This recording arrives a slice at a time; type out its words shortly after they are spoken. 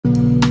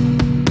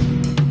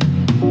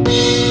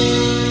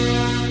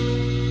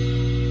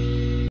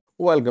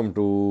Welcome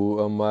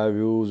to my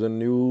views and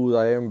news.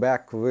 I am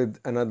back with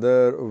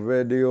another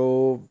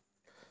video.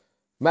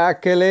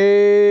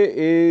 Mekelle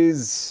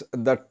is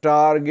the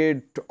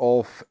target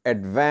of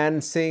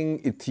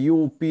advancing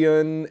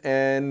Ethiopian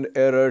and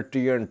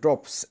Eritrean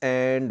troops,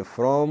 and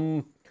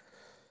from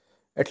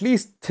at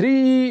least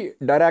three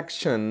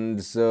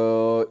directions,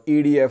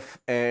 EDF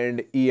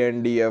and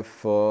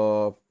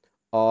ENDF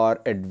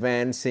are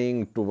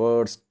advancing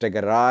towards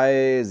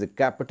Tigray's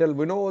capital.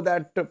 We know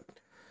that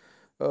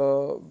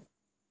uh,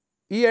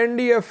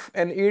 ENDF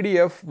and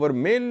EDF were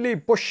mainly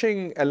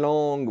pushing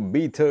along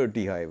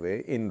B30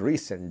 highway in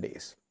recent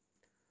days.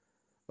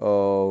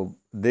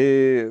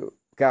 They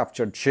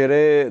captured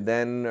Shire,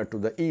 then to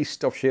the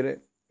east of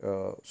Shire.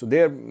 So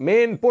their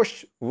main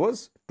push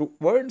was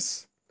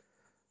towards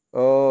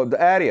the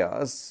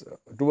areas,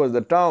 towards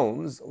the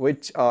towns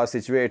which are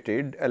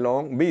situated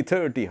along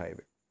B30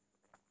 highway.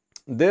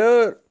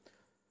 Their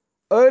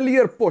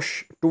earlier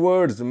push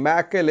towards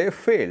Mekelle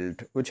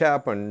failed, which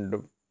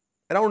happened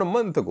around a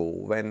month ago,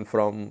 when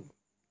from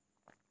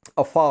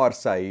a far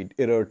side,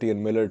 Eritrean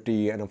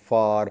military and a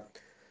far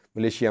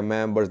militia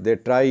members, they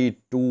tried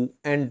to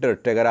enter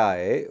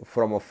Tigray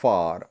from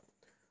afar,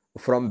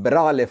 from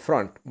Berale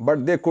front,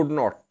 but they could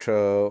not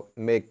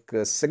make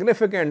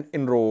significant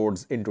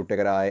inroads into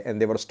Tigray, and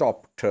they were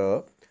stopped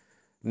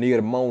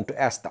near Mount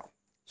Asta.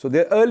 So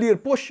their earlier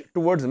push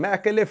towards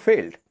Mekelle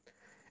failed,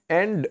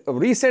 and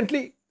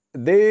recently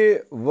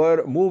they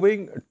were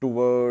moving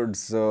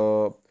towards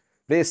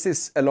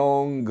places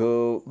along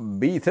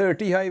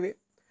B30 highway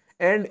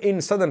and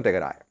in southern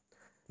Tigray.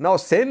 Now,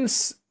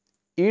 since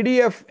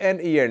EDF and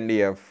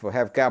ENDF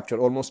have captured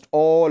almost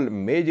all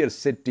major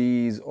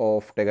cities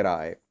of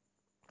Tigray,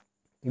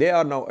 they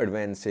are now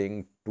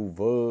advancing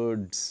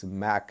towards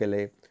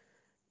Mekelle,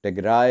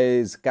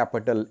 Tigray's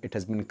capital. It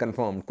has been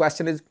confirmed.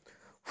 Question is,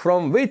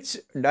 from which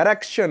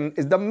direction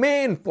is the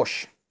main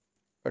push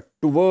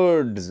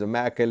towards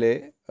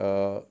Mekelle,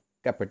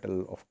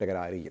 capital of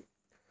Tigray region?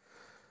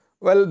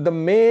 Well, the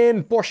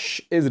main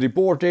push is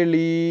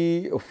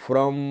reportedly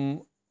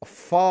from a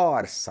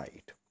far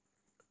side.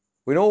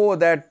 We know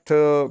that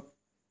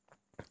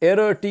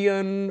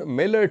Eritrean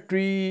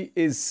military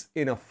is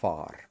in a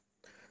far.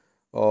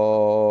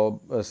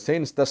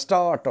 Since the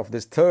start of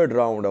this third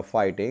round of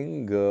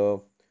fighting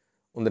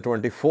on the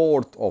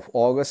 24th of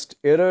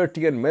August,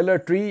 Eritrean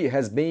military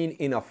has been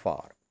in a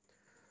far.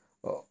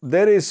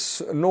 There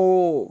is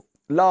no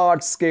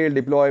large-scale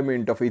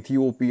deployment of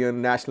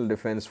Ethiopian National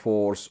Defense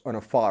Force on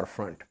a far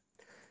front.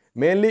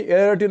 Mainly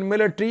Eritrean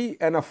military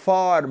and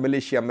Afar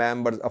militia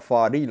members,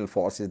 Afar regional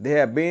forces, they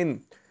have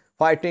been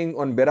fighting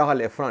on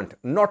Berale front,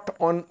 not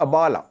on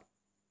Abala,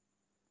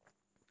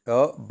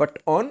 but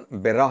on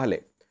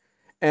Berale.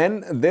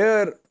 And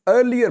their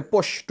earlier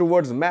push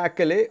towards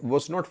Mekelle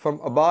was not from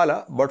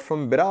Abala, but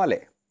from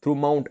Berale through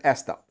Mount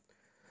Asta.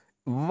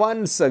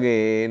 Once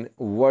again,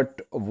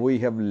 what we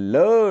have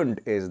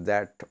learned is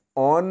that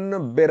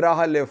on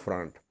Berale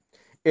front,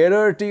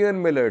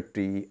 Eritrean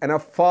military and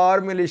Afar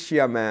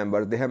militia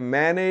members, they have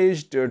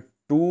managed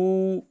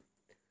to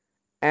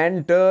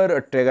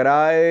enter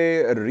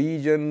Tigray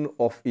region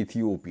of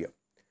Ethiopia.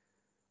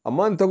 A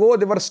month ago,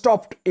 they were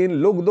stopped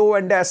in Lugdo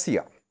and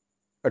Dacia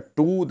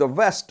to the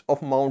west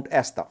of Mount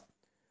Asta.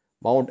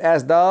 Mount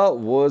Asta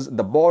was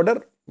the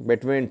border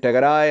between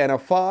Tigray and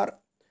Afar.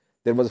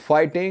 There was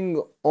fighting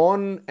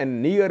on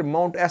and near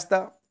Mount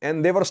Asta,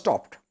 and they were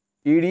stopped.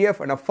 EDF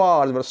and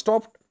Afar were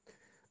stopped.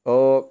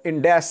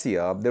 In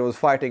Dacia, there was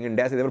fighting in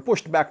Dacia. They were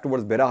pushed back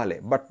towards Berale.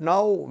 But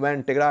now,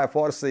 when Tigray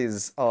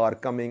forces are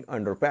coming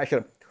under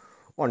pressure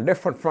on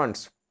different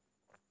fronts,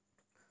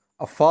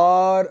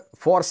 Afar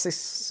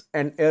forces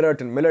and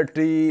Eritrean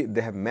military, they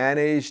have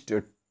managed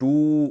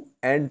to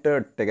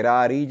enter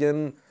Tigray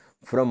region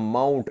from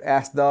Mount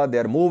Asta. They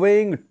are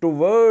moving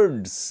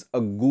towards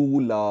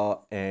Agula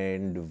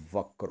and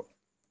Vakro,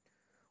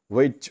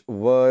 which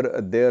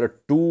were their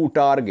two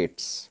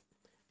targets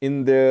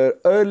in their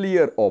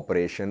earlier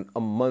operation a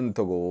month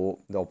ago.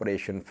 The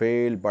operation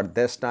failed, but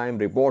this time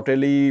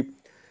reportedly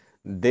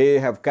they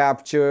have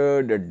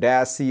captured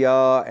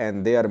Dacia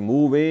and they are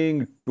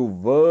moving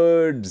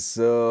towards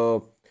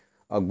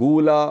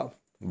Agula,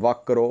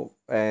 Vakro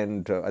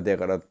and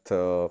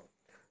Adekarat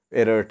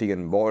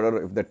Eritrean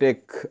border. If they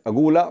take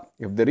Agula,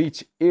 if they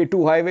reach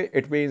A2 highway,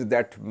 it means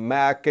that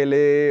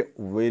Mekelle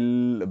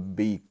will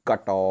be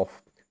cut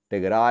off.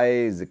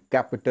 Tigray's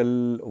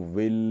capital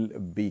will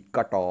be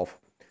cut off.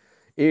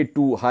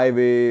 A2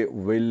 highway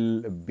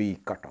will be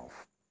cut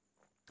off.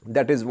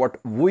 That is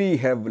what we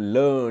have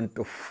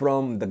learned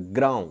from the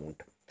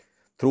ground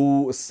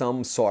through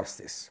some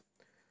sources.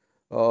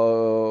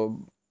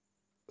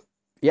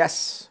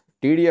 Yes,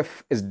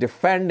 TDF is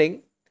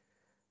defending,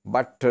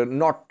 but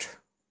not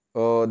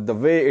the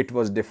way it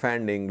was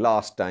defending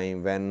last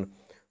time, when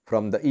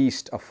from the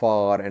east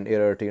Afar and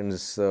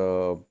Eritreans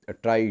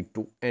tried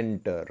to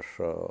enter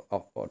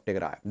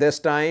Tigray. This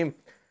time,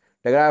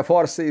 Tigray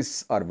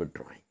forces are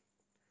withdrawing,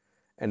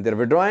 and they're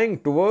withdrawing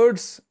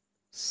towards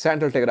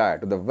central Tigray,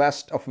 to the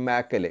west of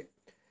Mekelle.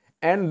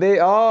 and they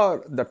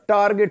are the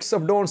targets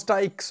of drone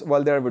strikes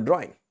while they are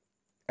withdrawing.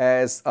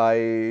 As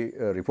I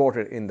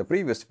reported in the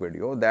previous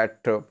video,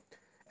 that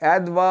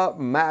Adwa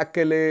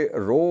Mekelle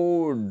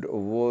road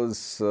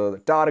was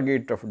the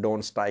target of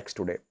drone strikes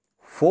today.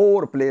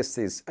 4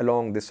 places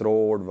along this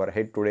road were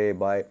hit today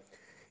by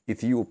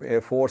Ethiopian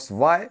Air Force.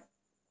 Why?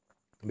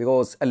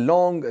 Because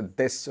along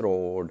this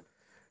road,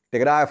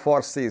 Tigray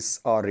forces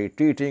are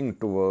retreating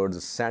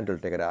towards central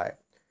Tigray.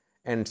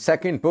 And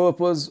second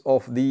purpose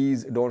of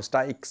these drone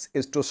strikes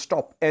is to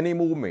stop any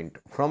movement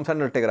from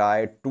central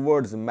Tigray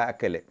towards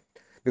Mekelle,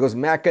 because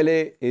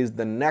Mekelle is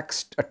the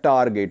next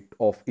target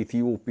of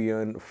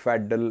Ethiopian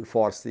federal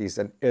forces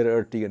and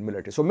Eritrean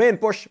military. So main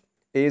push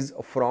is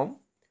from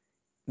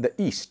the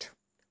east,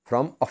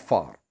 from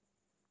afar.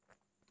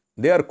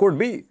 There could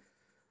be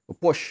a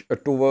push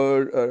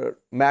toward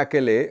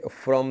Mekelle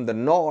from the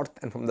north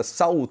and from the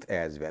south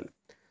as well.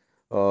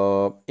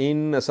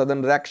 In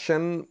southern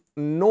direction,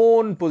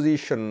 known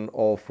position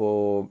of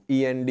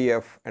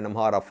ENDF and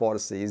Amhara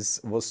forces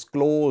was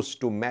close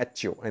to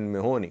Macho and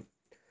Mehoni.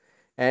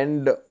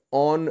 And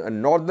on a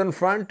northern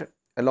front,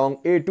 along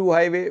A2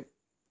 highway,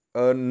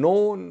 a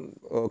known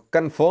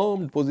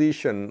confirmed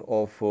position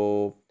of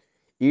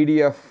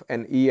EDF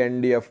and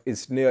ENDF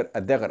is near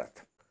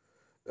Adagarat.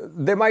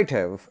 They might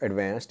have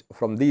advanced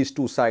from these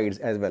two sides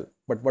as well.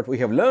 But what we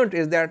have learned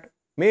is that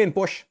main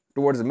push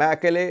towards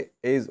Mekelle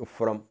is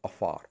from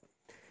afar.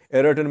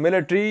 Eritrean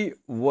military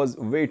was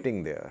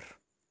waiting there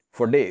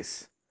for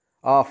days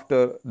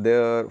after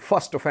their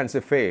first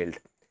offensive failed.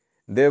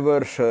 They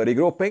were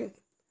regrouping.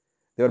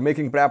 They were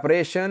making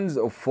preparations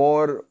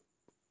for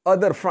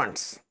other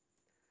fronts.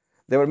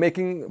 They were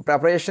making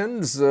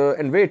preparations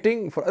and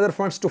waiting for other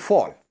fronts to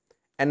fall.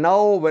 And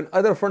now when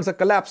other fronts are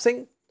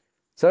collapsing,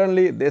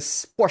 suddenly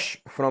this push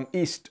from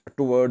east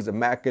towards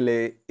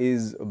Mekelle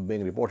is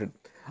being reported.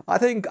 I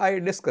think I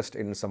discussed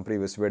in some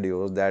previous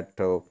videos that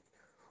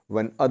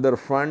when other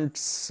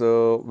fronts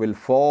will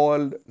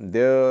fall,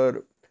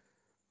 there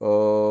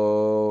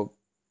will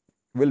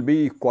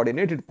be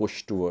coordinated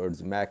push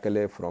towards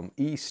Mekelle from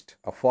east,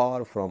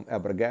 afar, from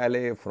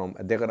Abergale, from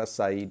Adegara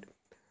side.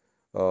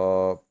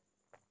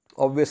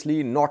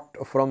 Obviously not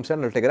from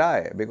central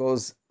Tigray,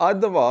 because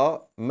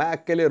Adwa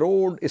Mekelle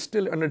road is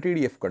still under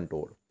TDF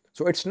control.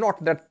 So it's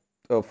not that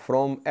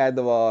from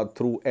Adwa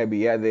through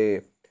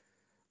Abiy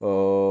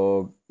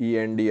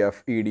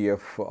ENDF,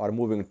 EDF are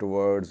moving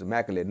towards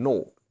Mekelle.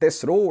 No,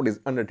 this road is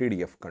under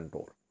TDF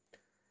control.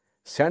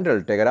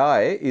 Central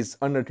Tigray is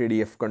under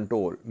TDF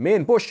control.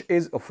 Main push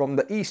is from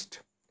the east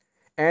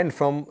and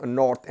from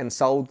north and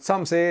south.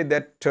 Some say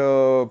that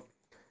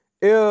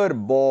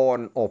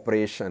airborne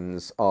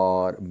operations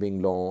are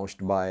being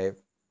launched by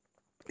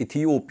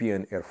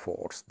Ethiopian Air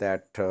Force,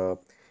 that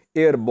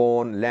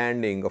airborne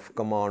landing of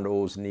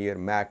commandos near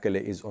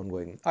Mekelle is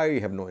ongoing. I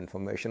have no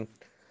information.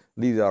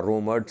 These are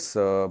rumors,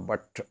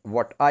 but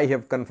what I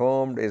have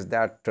confirmed is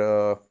that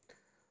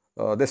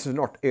this is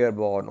not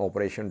airborne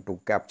operation to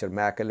capture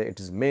Mekelle. It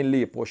is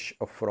mainly a push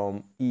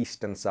from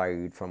eastern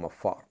side from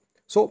afar.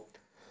 So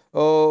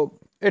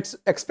it's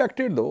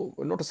expected, though,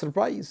 not a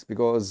surprise,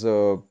 because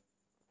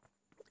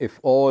if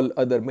all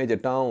other major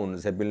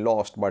towns have been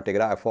lost by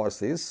Tigray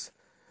forces,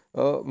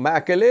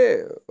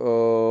 Mekelle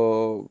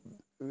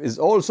is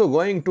also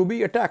going to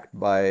be attacked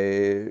by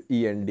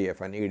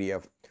ENDF and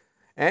EDF.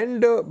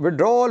 And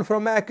withdrawal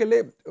from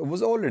Mekelle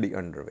was already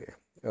underway.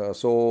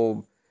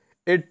 So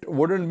it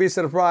wouldn't be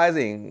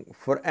surprising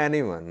for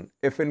anyone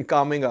if in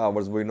coming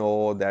hours we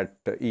know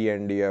that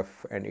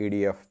ENDF and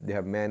EDF, they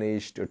have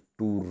managed to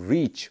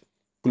reach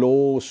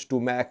close to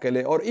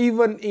Mekelle or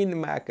even in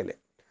Mekelle.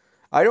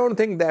 I don't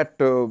think that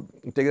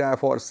Tigray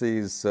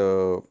forces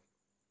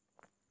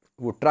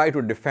would try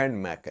to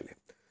defend Mekelle.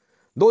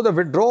 Though the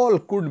withdrawal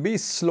could be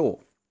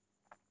slow,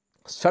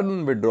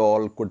 sudden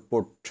withdrawal could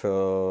put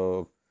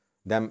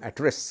them at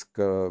risk,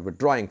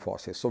 withdrawing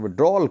forces. So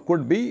withdrawal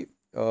could be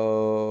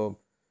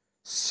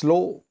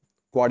slow,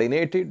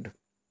 coordinated.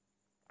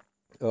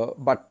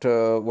 But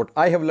what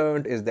I have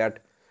learned is that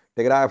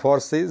Tigray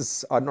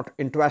forces are not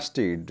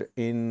interested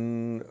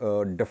in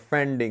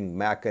defending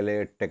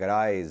Mekelle,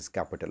 Tigray's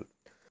capital.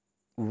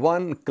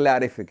 One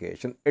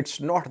clarification,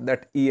 it's not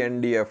that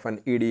ENDF and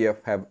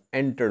EDF have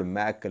entered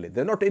Mekelle.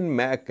 They're not in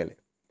Mekelle.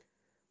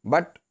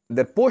 But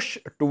their push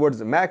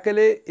towards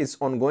Mekelle is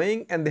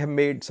ongoing and they have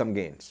made some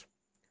gains.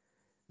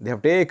 They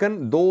have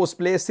taken those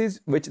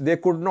places which they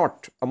could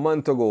not a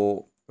month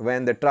ago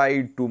when they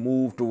tried to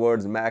move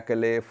towards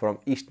Mekelle from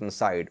eastern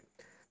side.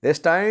 This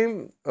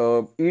time,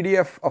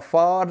 EDF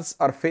affairs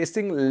are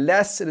facing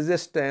less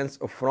resistance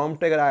from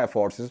Tigray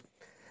forces.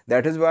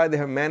 That is why they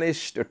have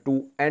managed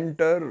to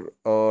enter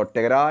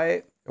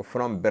Tigray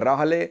from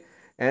Berahale,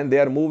 and they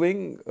are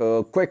moving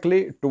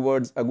quickly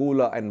towards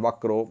Agula and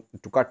Wakro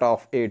to cut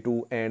off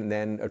A2 and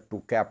then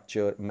to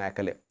capture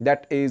Mekelle.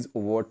 That is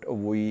what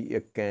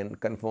we can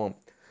confirm.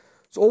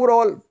 So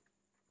overall,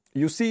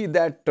 you see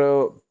that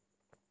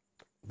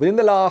within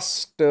the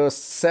last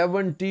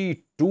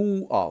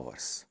 72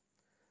 hours,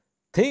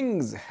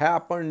 things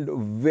happened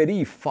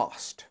very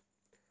fast.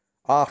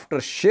 After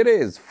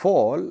Shire's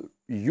fall,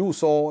 you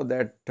saw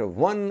that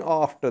one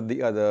after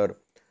the other,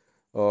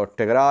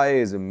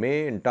 Tigray's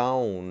main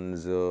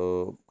towns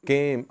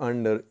came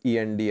under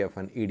ENDF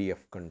and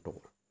EDF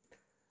control.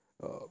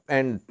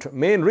 And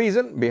main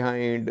reason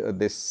behind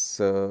this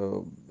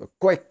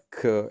quick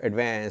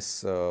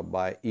advance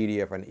by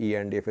EDF and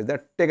ENDF is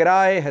that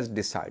Tigray has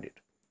decided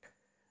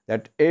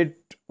that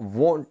it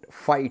won't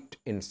fight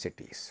in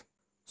cities.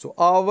 So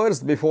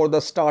hours before the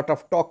start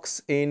of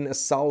talks in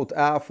South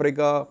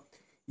Africa,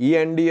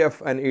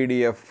 ENDF and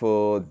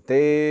EDF,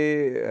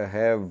 they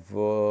have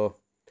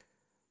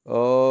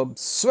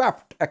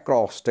swept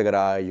across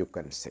Tigray, you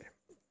can say.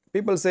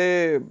 People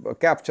say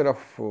capture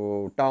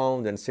of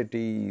towns and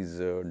cities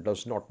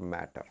does not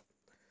matter.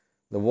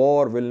 The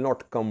war will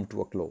not come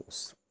to a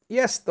close.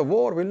 Yes, the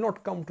war will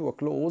not come to a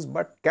close,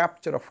 but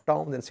capture of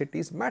towns and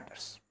cities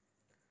matters.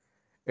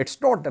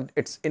 It's not that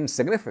it's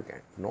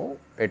insignificant. No,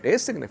 it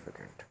is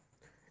significant.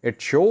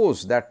 It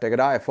shows that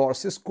Tigray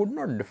forces could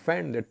not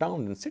defend their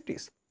towns and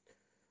cities.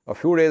 A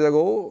few days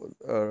ago,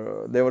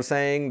 they were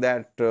saying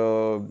that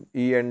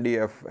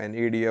ENDF and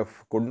EDF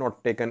could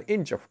not take an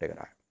inch of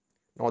Tigray.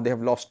 Now they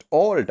have lost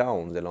all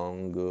towns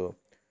along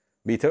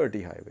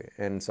B30 highway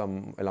and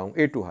some along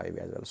A2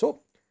 highway as well.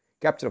 So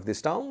capture of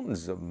these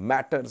towns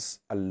matters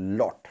a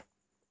lot.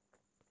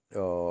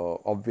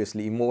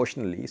 Obviously,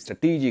 emotionally,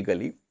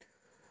 strategically,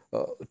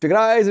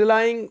 Tigray is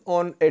relying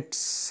on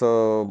its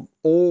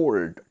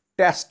old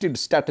tested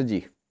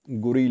strategy,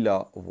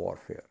 guerrilla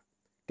warfare.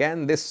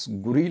 Can this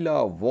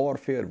guerrilla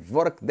warfare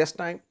work this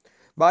time?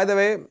 By the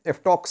way,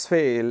 if talks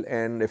fail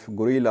and if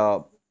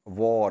guerrilla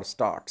war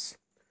starts,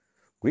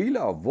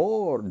 guerrilla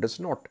war does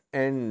not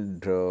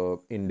end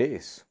in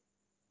days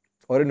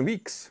or in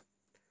weeks.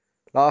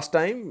 Last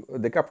time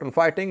they kept on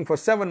fighting for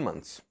 7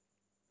 months.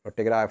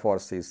 Tigray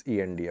forces,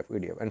 ENDF,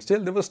 EDF, and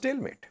still there was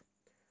stalemate.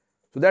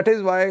 So that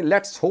is why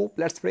let's hope,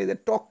 let's pray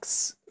that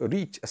talks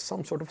reach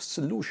some sort of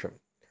solution.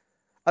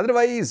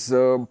 Otherwise,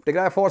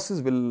 Tigray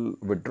forces will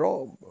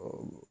withdraw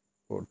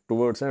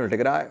towards central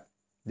Tigray.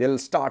 They'll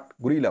start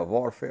guerrilla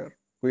warfare,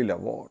 guerrilla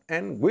war,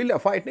 and guerrilla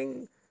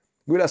fighting,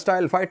 guerrilla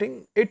style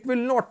fighting, it will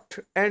not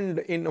end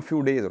in a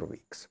few days or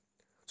weeks.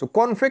 So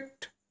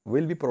conflict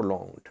will be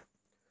prolonged.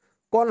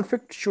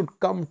 Conflict should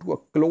come to a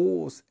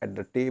close at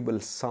the table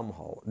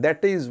somehow.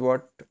 That is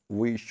what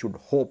we should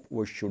hope,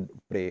 we should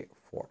pray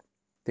for.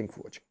 Thank you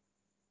for watching.